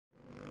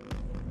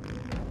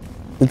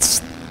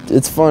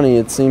It's funny.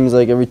 It seems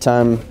like every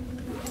time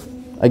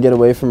I get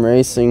away from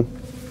racing,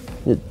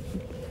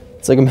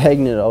 it's like a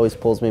magnet. It always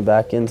pulls me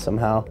back in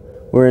somehow.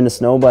 We're into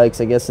snow bikes.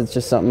 I guess it's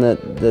just something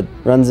that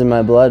runs in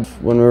my blood.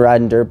 When we're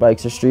riding dirt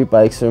bikes or street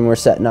bikes, when we're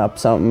setting up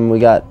something, we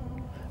got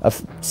a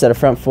set of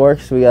front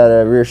forks, we got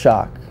a rear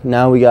shock.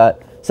 Now we got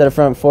a set of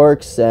front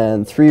forks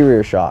and 3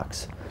 rear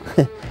shocks.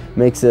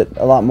 Makes it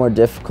a lot more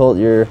difficult.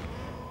 You're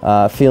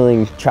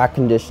feeling track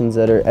conditions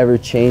that are ever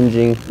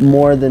changing,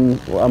 more than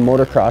a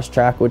motocross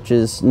track, which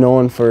is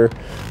known for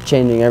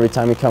changing every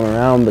time you come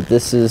around, but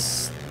this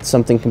is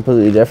something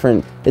completely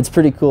different. It's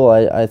pretty cool.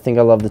 I think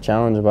I love the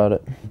challenge about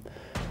it.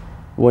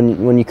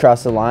 When you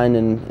cross the line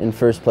in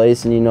first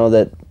place and you know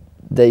that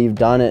you've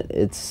done it,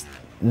 it's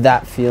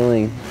that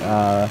feeling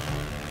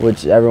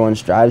which everyone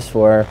strives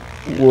for.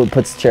 What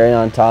puts the cherry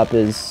on top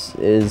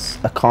is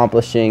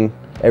accomplishing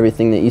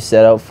everything that you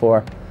set out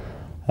for,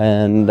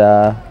 and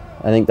I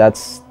think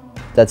that's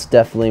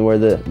definitely where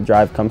the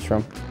drive comes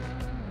from.